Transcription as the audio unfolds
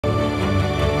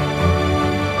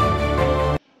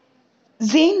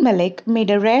Zayn Malik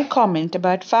made a rare comment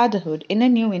about fatherhood in a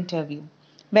new interview,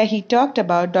 where he talked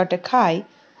about daughter Kai,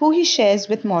 who he shares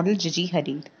with model Gigi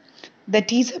Hadid. The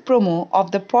teaser promo of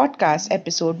the podcast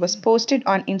episode was posted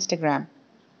on Instagram.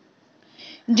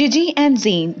 Gigi and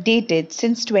Zayn dated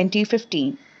since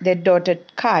 2015. Their daughter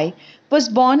Kai was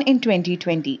born in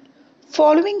 2020.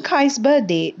 Following Kai's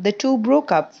birthday, the two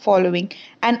broke up following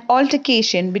an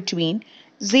altercation between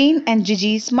Zayn and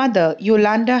Gigi's mother,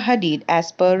 Yolanda Hadid,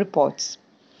 as per reports.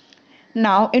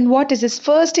 Now, in what is his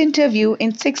first interview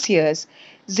in 6 years,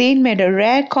 Zayn made a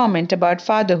rare comment about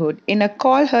fatherhood in a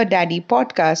Call Her Daddy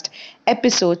podcast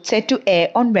episode set to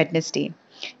air on Wednesday.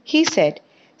 He said,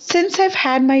 "Since I've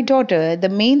had my daughter,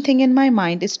 the main thing in my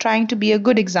mind is trying to be a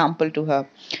good example to her.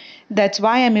 That's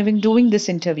why I'm even doing this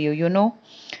interview.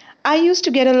 I used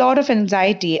to get a lot of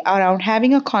anxiety around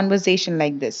having a conversation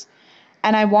like this.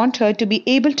 And I want her to be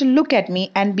able to look at me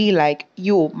and be like,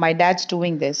 yo, my dad's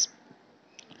doing this."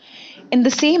 In the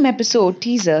same episode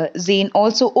teaser, Zayn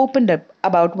also opened up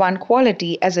about one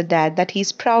quality as a dad that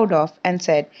he's proud of and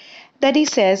said that he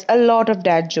says a lot of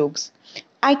dad jokes.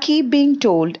 "I keep being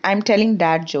told I'm telling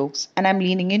dad jokes and I'm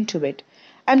leaning into it.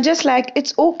 I'm just like,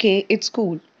 it's okay, it's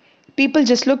cool.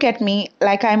 People just look at me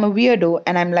like I'm a weirdo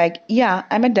and I'm like, yeah,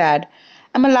 I'm a dad.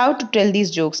 I'm allowed to tell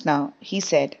these jokes now," he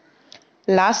said.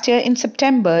 Last year in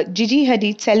September, Gigi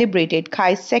Hadid celebrated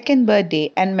Kai's second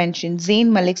birthday and mentioned Zayn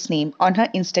Malik's name on her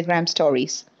Instagram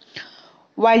stories.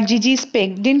 While Gigi's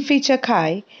pic didn't feature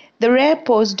Kai, the rare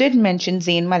post did mention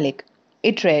Zayn Malik.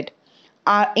 It read,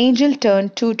 "Our angel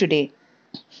turned 2 today,"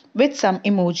 with some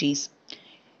emojis.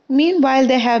 Meanwhile,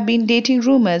 there have been dating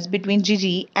rumors between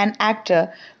Gigi and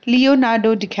actor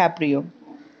Leonardo DiCaprio.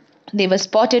 They were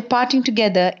spotted partying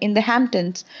together in the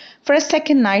Hamptons for a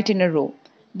second night in a row.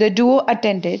 The duo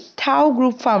attended Tao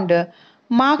Group founder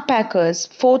Mark Packer's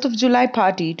 4th of July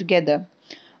party together.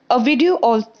 A video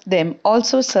of them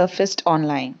also surfaced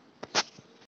online.